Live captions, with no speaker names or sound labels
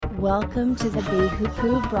Welcome to the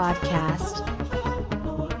Bihupu broadcast.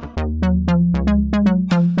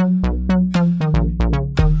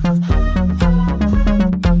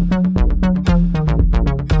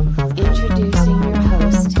 Introducing your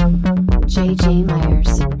host, JJ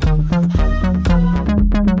Myers.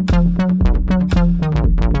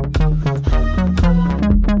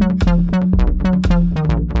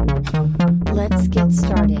 Let's get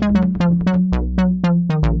started.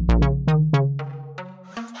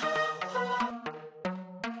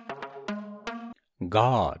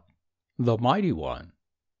 God, the Mighty One.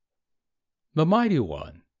 The Mighty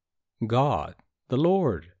One, God, the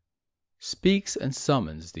Lord, speaks and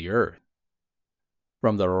summons the earth.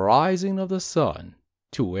 From the rising of the sun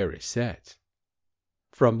to where it sets,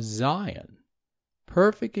 from Zion,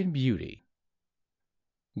 perfect in beauty,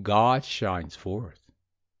 God shines forth.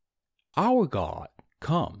 Our God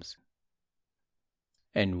comes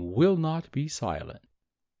and will not be silent.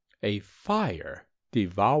 A fire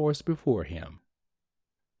devours before him,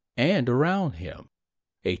 and around him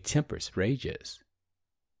a tempest rages.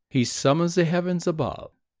 He summons the heavens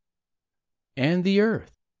above and the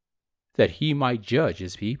earth, that he might judge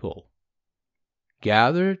his people.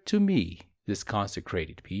 Gather to me this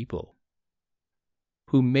consecrated people,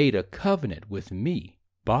 who made a covenant with me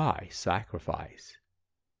by sacrifice,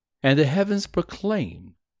 and the heavens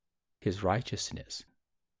proclaim his righteousness.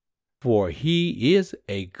 For he is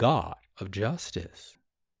a God of justice.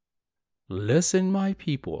 Listen, my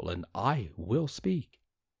people, and I will speak.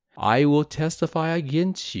 I will testify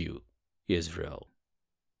against you, Israel.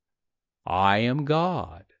 I am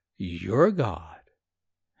God, your God.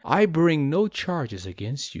 I bring no charges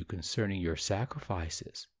against you concerning your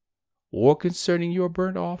sacrifices, or concerning your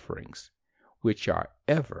burnt offerings, which are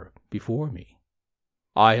ever before me.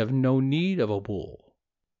 I have no need of a bull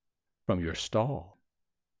from your stall,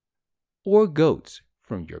 or goats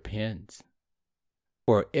from your pens.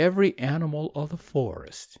 For every animal of the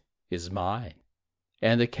forest is mine,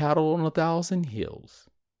 and the cattle on 1,000 hills.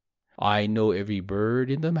 I know every bird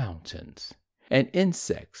in the mountains, and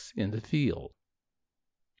insects in the field.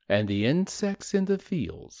 And the insects in the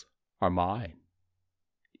fields are mine.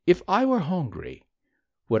 If I were hungry,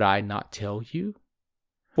 would I not tell you?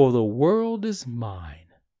 For the world is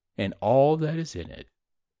mine, and all that is in it.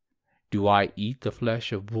 Do I eat the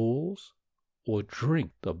flesh of bulls, or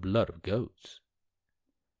drink the blood of goats?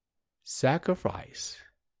 Sacrifice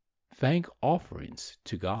thank offerings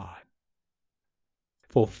to God.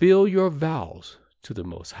 Fulfill your vows to the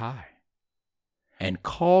Most High, and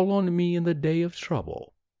call on me in the day of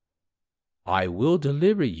trouble. I will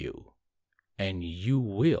deliver you, and you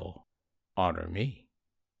will honor me.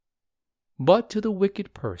 But to the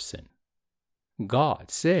wicked person,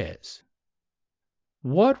 God says,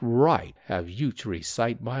 what right have you to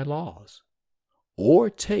recite my laws, or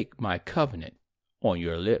take my covenant on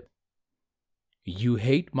your lips? You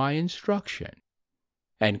hate my instruction,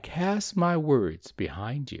 and cast my words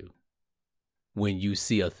behind you. When you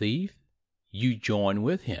see a thief, you join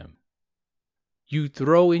with him. You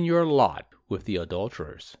throw in your lot with the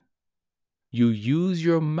adulterers. You use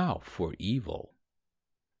your mouth for evil,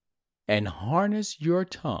 and harness your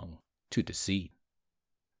tongue to deceit.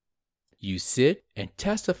 You sit and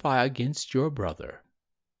testify against your brother,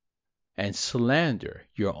 and slander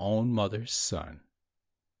your own mother's son.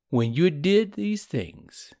 When you did these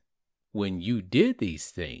things,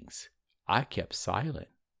 I kept silent.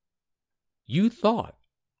 You thought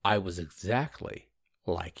I was exactly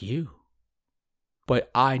like you.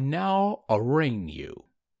 But I now arraign you,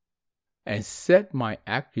 and set my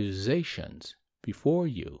accusations before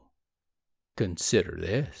you. Consider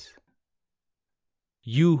this,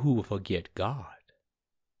 you who forget God,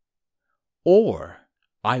 or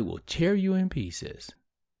I will tear you in pieces,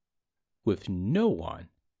 with no one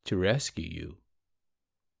to rescue you.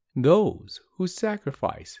 Those who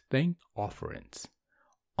sacrifice thank offerings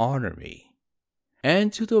honor me,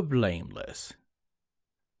 and to the blameless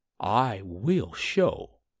I will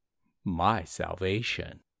show my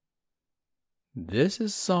salvation. This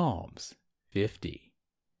is Psalms 50.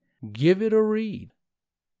 Give it a read.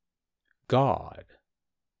 God,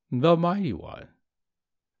 the Mighty One.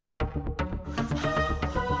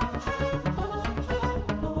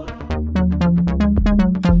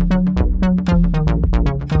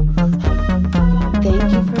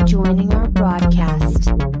 Thank you for joining our broadcast.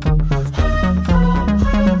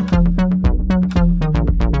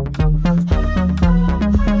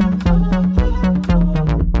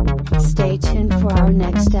 Stay tuned for our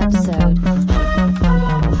next episode.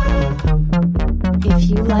 If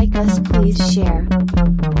you like us, please share.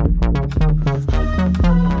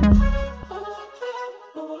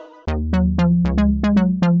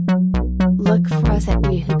 Look for us at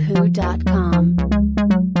wehoopoo.com.